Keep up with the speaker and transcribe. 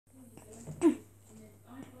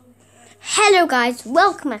Hello guys,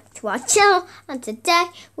 welcome back to our channel, and today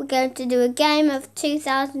we're going to do a game of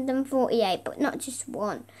 2048, but not just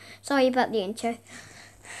one. Sorry about the intro.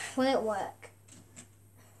 Will it work?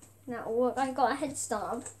 No, it'll work. I got a head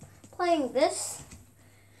start on playing this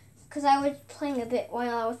because I was playing a bit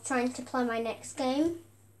while I was trying to play my next game.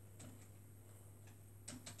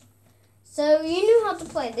 So you know how to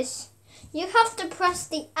play this. You have to press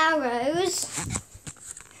the arrows.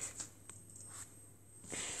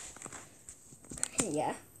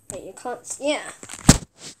 Yeah, but you can't see. Yeah.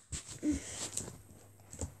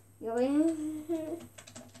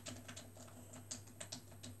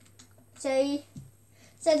 So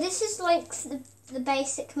this is like the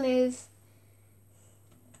basic move.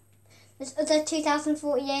 There's other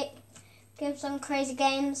 2048 games on Crazy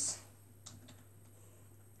Games.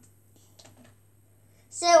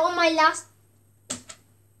 So on my last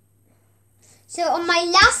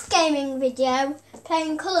gaming video,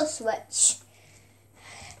 playing Colour Switch,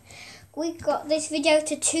 we got this video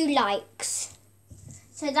to 2 likes.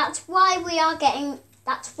 So that's why we are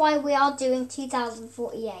doing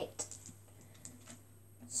 2048.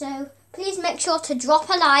 So please make sure to drop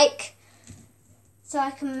a like so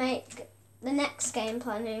I can make the next game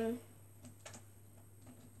planning.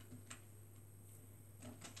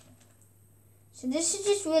 So this is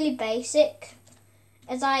just really basic.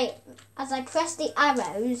 As I press the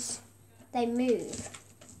arrows, they move.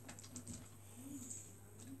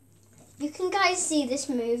 You can guys see this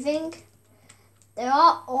moving. There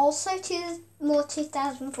are also 2 more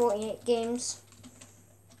 2048 games.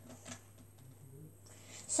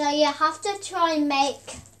 So you have to try and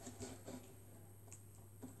make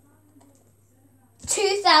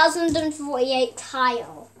 2048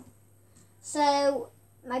 tile. So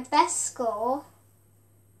my best score.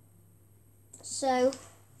 So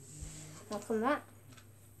welcome back.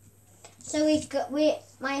 So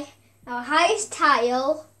our highest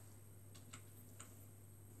tile.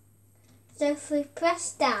 So if we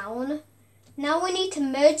press down, now we need to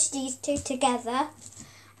merge these 2 together,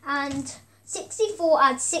 and 64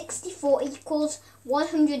 adds 64 equals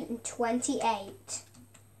 128.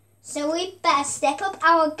 So we better step up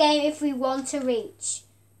our game if we want to reach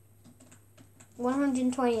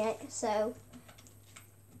 128. So,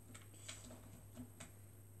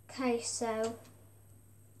 okay, so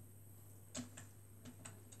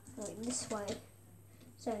going this way.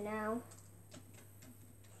 So now.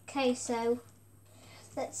 Okay, so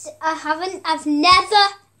I've never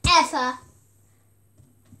ever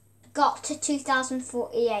got to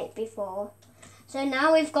 2048 before. So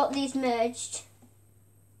now we've got these merged.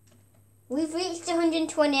 We've reached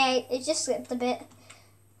 128, it just slipped a bit.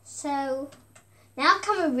 So now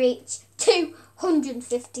can we reach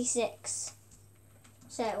 256?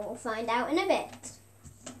 So we'll find out in a bit.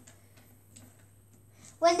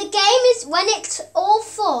 When it's all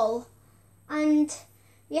full and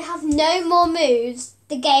you have no more moves,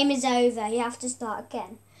 the game is over. You have to start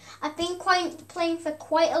again. I've been playing for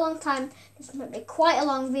quite a long time. This might be quite a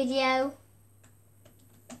long video.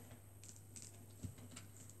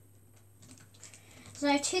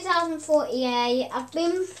 So 2048, I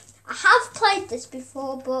have played this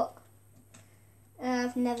before, but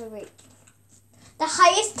I've never reached. The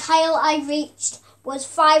highest tile I reached was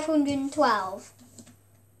 512.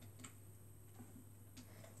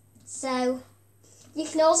 So you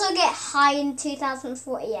can also get high in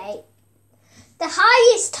 2048. The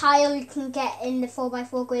highest tile you can get in the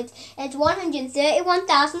 4x4 grid is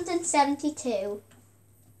 131,072.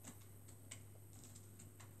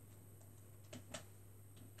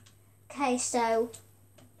 Okay, so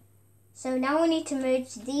now we need to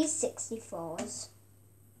merge these 64s.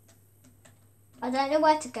 I don't know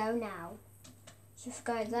where to go now. So if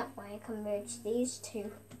I go that way, I can merge these 2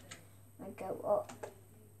 and go up.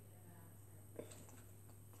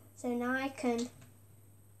 So now I can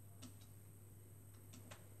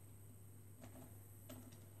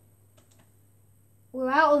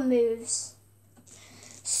we're out of moves.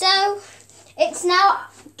 So it's now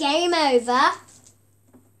game over.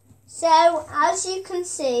 So as you can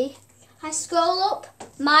see, I scroll up,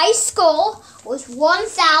 my score was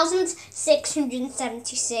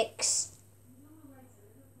 1,676.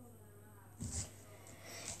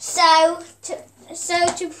 So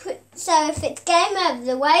if it's game over,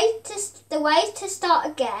 the way to start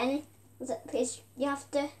again is you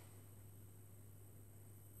have to.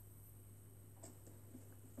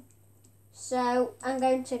 So I'm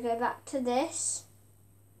going to go back to this.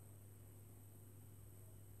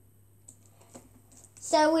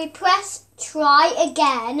 So we press try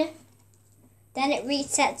again, then it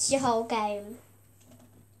resets your whole game.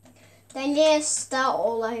 Then you start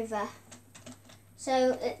all over.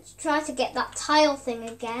 So let's try to get that tile thing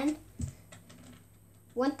again.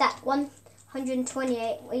 Want that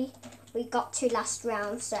 128 we got to last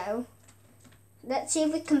round, so let's see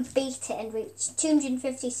if we can beat it and reach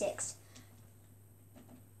 256.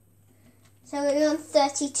 So we're on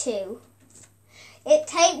 32. It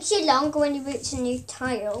takes you longer when you reach a new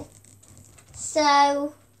tile.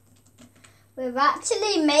 So we're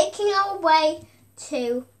actually making our way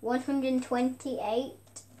to 128.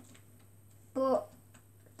 But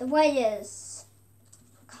the way is,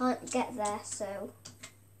 can't get there, so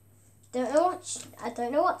I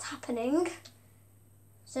don't know what's happening.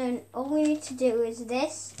 So all we need to do is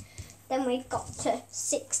this. Then we've got to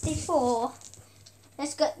 64.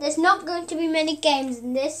 There's not going to be many games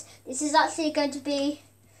in this. This is actually going to be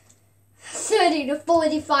 30 to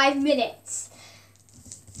 45 minutes.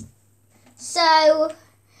 So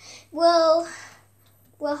we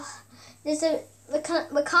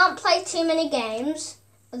can't play too many games,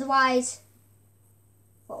 otherwise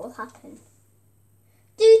what will happen?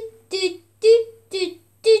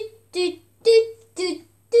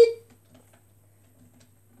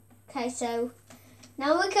 Okay, so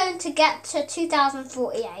now we're going to get to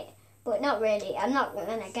 2048, but not really. I'm not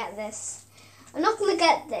going to get this. I'm not going to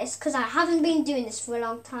get this because I haven't been doing this for a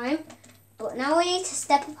long time. But now we need to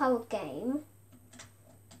step up our game.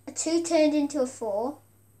 A 2 turned into a 4.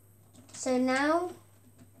 So now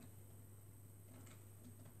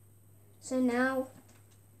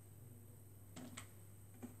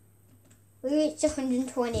we reached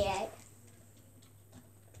 128.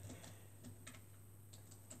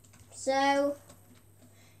 So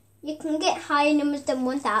you can get higher numbers than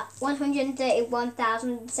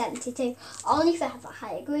 131,072, only if you have a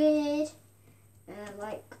higher grade.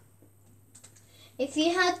 Like if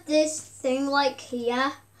you had this thing like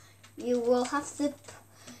here, you'll have to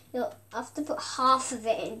put half of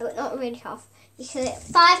it in, but not really half. You can get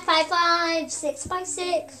 5 by 5, 6 by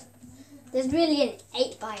 6. There's really an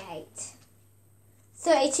 8 by 8.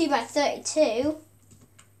 32 by 32.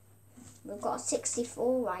 We've got a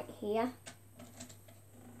 64 right here.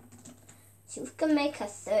 So we can make a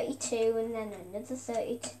 32 and then another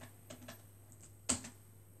 32.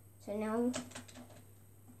 So now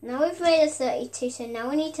we've made a 32, so now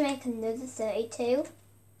we need to make another 32.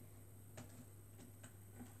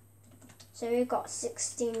 So we've got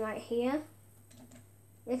 16 right here.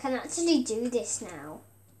 We can actually do this now.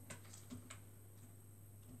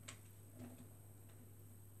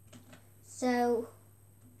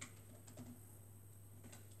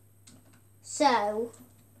 So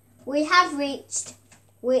we have reached,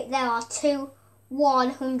 there are two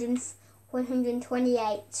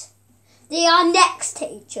 128. They are next to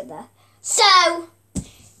each other. So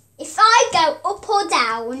if I go up or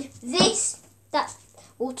down, that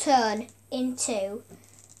will turn into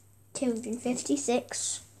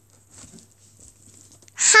 256.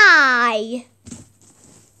 Hi.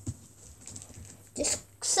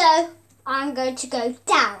 So I'm going to go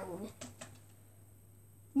down.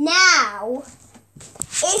 Now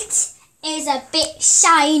it is a bit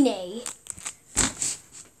shiny.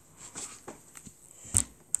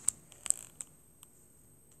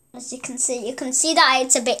 As you can see that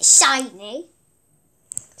it's a bit shiny.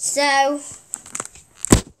 So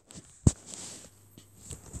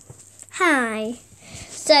hi.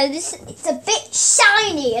 So it's a bit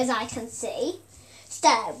shiny, as I can see.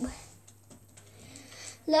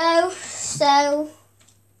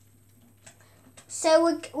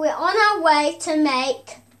 So we're on our way to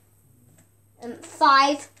make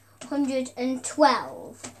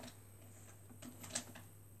 512.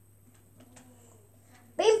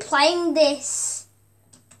 Been playing this.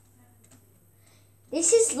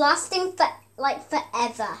 This is lasting for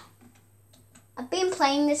forever. I've been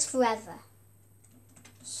playing this forever.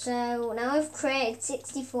 So now I've created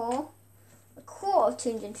 64, a quarter of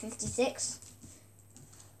 256.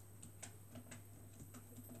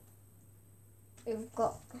 We've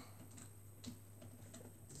got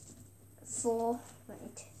 4.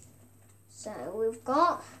 Right. So we've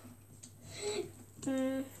got.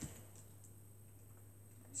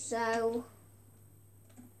 So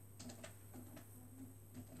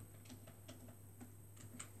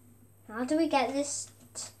how do we get this?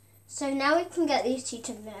 So now we can get these two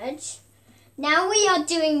to merge. Now we are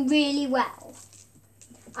doing really well.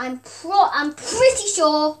 I'm pretty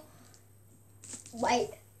sure. Wait.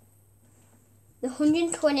 The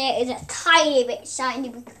 128 is a tiny bit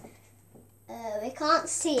shiny. We can't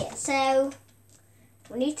see it, so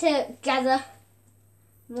we need to gather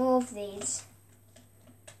more of these.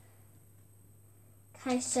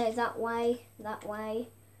 Okay, so that way, that way,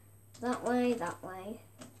 that way, that way,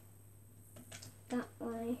 that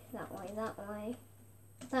way, that way, that way,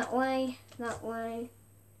 that way, that way,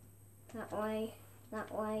 that way,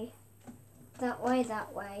 that way, that way,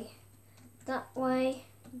 that way, that way,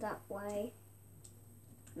 that way,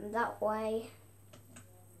 and that way.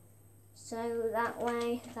 So that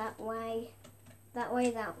way, that way, that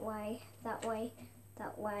way, that way, that way,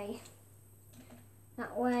 that way,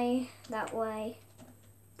 that way, that way,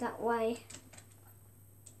 that way.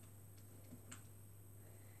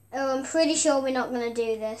 Oh, I'm pretty sure we're not going to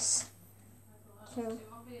do this. So,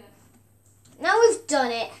 now we've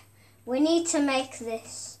done it, we need to make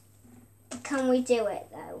this. Can we do it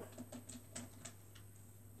though?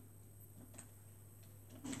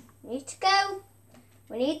 We need to go.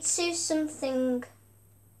 We need to do something.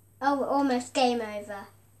 Oh, we're almost game over.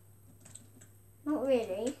 Not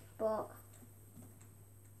really, but.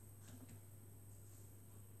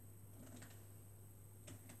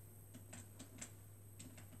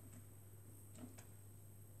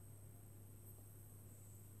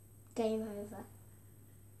 Game over.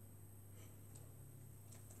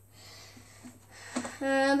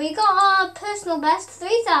 We got our personal best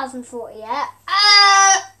 3040 yet.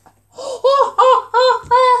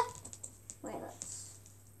 Wait, let's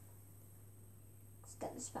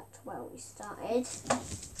get this back to where we started.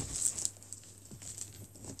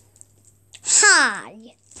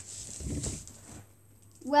 Hi.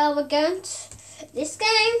 Well, we're going to this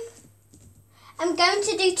game. I'm going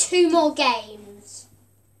to do 2 more games.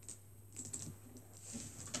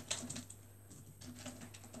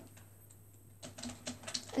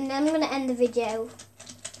 And then I'm going to end the video.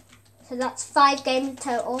 So that's 5 games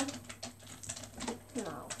total.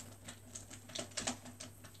 No.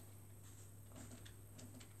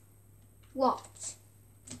 What?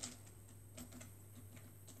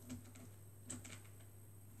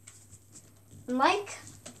 Like?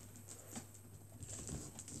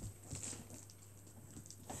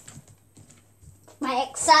 I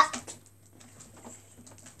accept.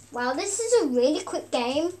 Wow, this is a really quick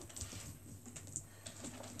game.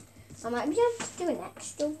 I might be able to do an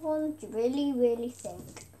extra one. Do you really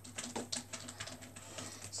think?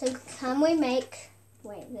 So can we make,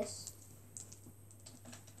 wait, this.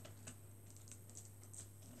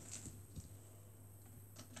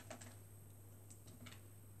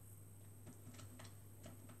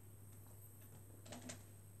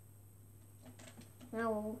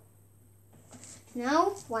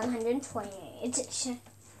 Now 128.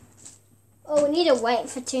 Oh, we need to wait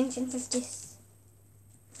for 250.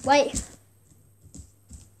 Wait.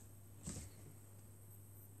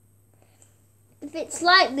 If it's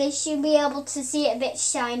like this, you'll be able to see it a bit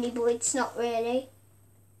shiny, but it's not really.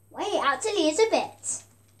 Wait, it actually is a bit.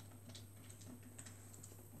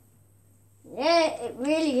 Yeah, it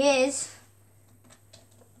really is.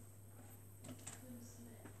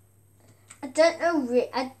 I don't know.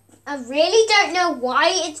 I really don't know why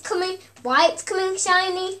it's coming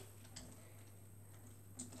shiny.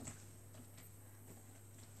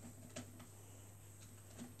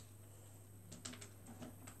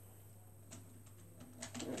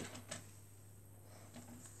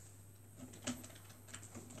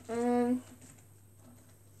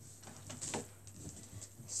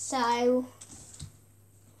 So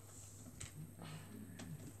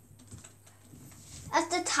as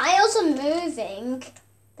the tiles are moving,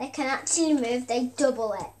 they can actually move, they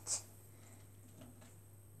double it.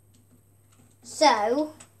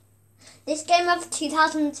 So this game of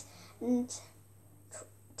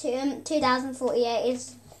 2048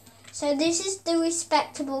 is, so this is the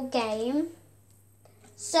respectable game.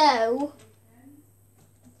 So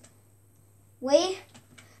we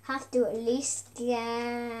have to at least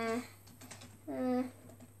really.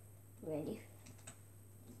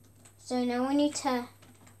 So now we need to,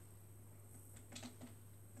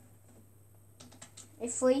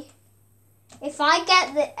 if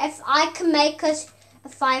I can make us a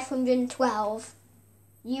 512,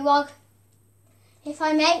 if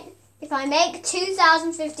I make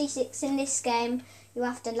 2056 in this game, you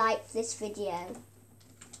have to like this video.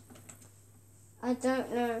 I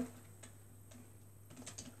don't know.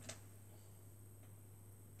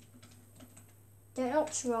 Don't know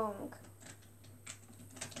what's wrong.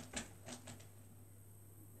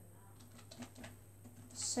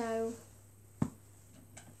 So,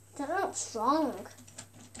 don't know what's wrong.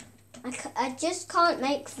 I just can't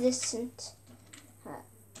make this and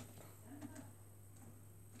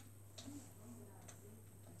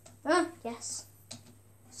yes.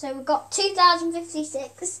 So we've got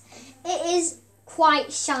 2056. It is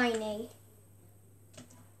quite shiny.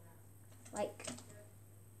 Like,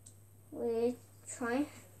 we're trying.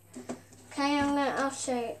 Okay, I'll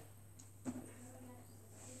show you.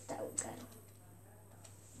 There we go.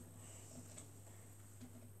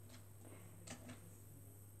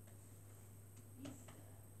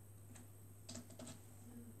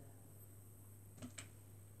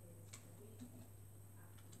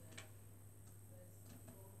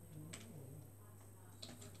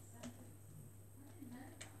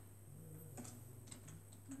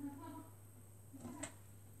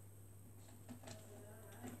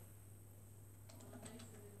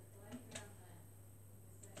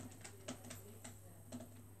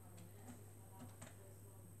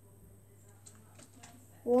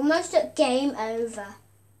 We're almost at game over.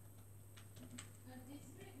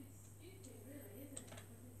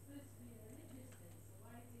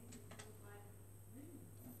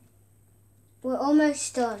 We're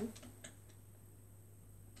almost done.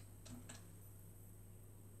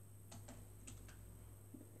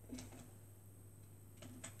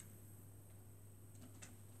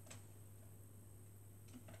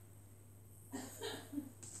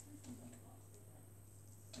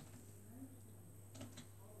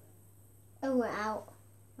 Oh, we're out.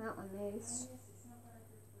 We're out of moves.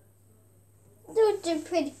 They were doing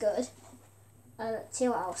pretty good. Let's see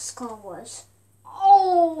what our score was.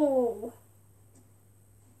 Oh!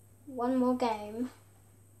 One more game.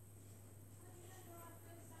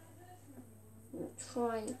 Let's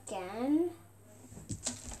try again.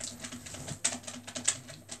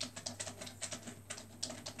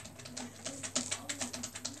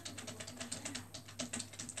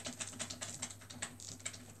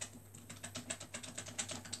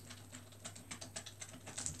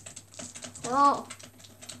 Oh.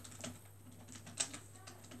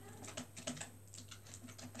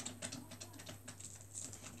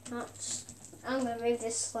 I'm going to move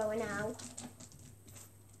this slower now.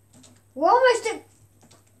 We're almost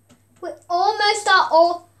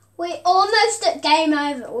at game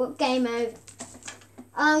over. We're game over.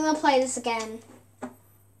 I'm going to play this again.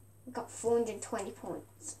 We've got 420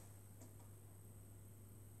 points.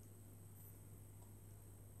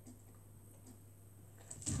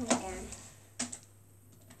 Again.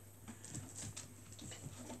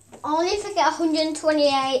 Only if I get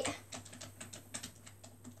 128.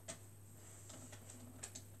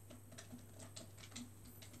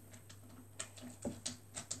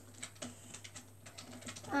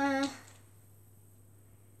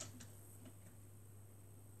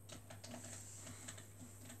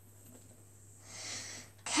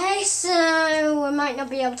 Okay, so we might not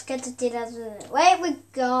be able to get to 2000. Wait, we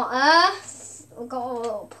got a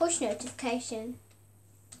little push notification.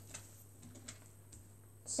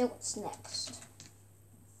 So what's next?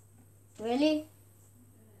 Really?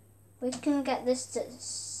 We can get this to.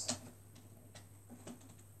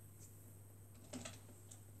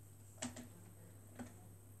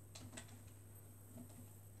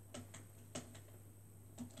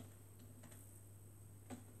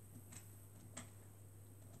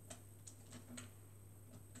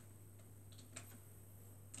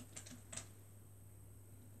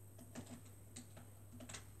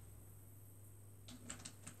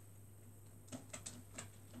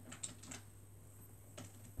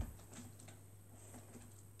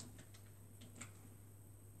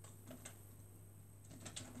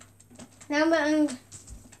 Now I'm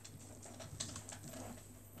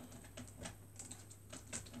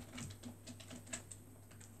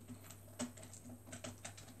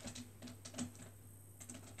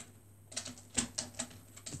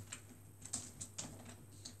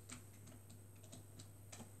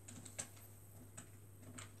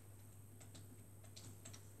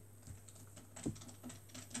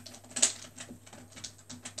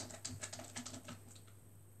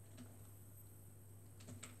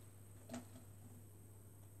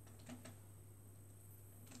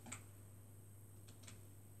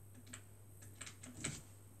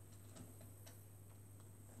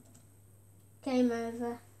game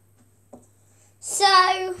over.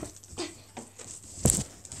 So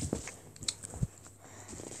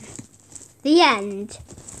the end.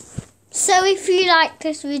 So if you like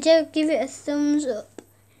this video, give it a thumbs up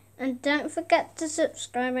and don't forget to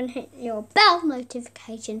subscribe and hit your bell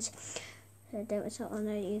notifications so don't miss out on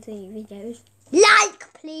any of the videos.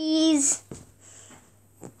 Like please.